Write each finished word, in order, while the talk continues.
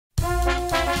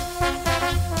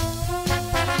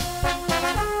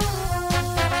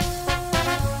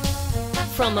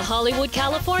From Hollywood,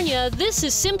 California, this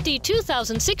is SMPTE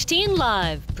 2016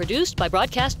 Live, produced by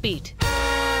Broadcast Beat.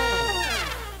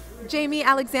 Jaimi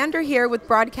Alexander here with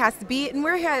Broadcast Beat, and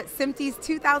we're here at SMPTE's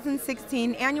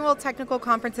 2016 Annual Technical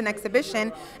Conference and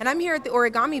Exhibition, and I'm here at the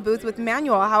origami booth with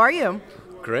Manuel. How are you?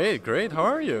 Great, great. How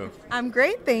are you? I'm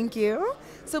great, thank you.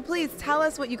 So please tell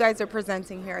us what you guys are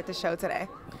presenting here at the show today.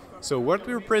 So what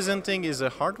we're presenting is a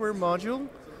hardware module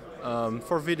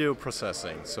for video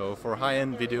processing. So for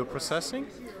high-end video processing,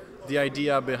 the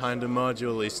idea behind the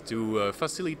module is to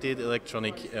facilitate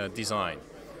electronic design.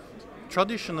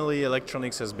 Traditionally,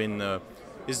 electronics has been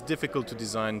is difficult to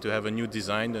design, to have a new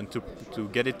design and to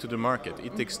get it to the market.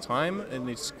 It takes time and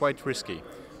it's quite risky.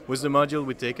 With the module,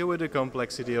 we take away the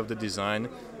complexity of the design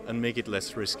and make it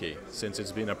less risky, since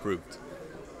it's been approved.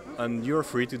 And you're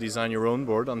free to design your own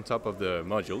board on top of the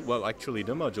module. Well, actually,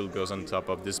 the module goes on top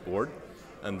of this board,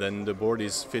 and then the board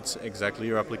fits exactly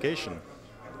your application.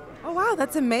 Oh wow,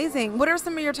 that's amazing. What are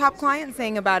some of your top clients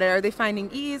saying about it? Are they finding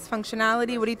ease,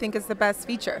 functionality? What do you think is the best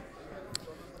feature?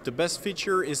 The best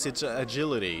feature is its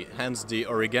agility, hence the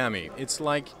origami. It's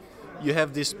like you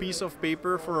have this piece of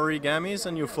paper for origamis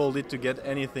and you fold it to get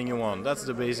anything you want. That's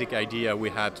the basic idea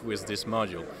we had with this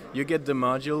module. You get the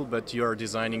module, but you're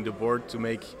designing the board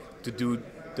to do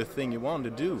the thing you want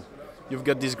to do. You've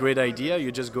got this great idea,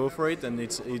 you just go for it, and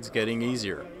it's getting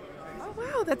easier. Oh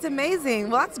wow, that's amazing.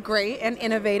 Well, that's great and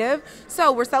innovative.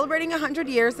 So we're celebrating 100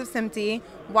 years of SMPTE.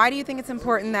 Why do you think it's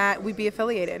important that we be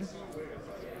affiliated?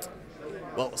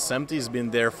 Well, SMPTE's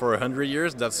been there for 100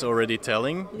 years, that's already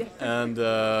telling. Yeah. And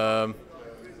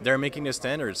they're making the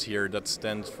standards here that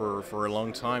stand for a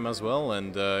long time as well,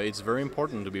 and it's very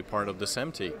important to be part of the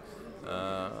SMPTE.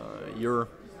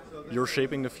 You're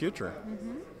shaping the future.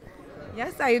 Mm-hmm.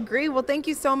 Yes, I agree. Well, thank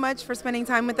you so much for spending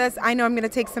time with us. I know I'm going to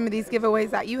take some of these giveaways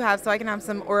that you have so I can have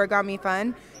some origami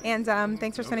fun. And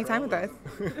thanks for spending time with us.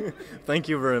 Thank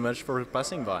you very much for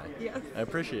passing by. Yes. I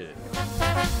appreciate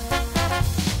it.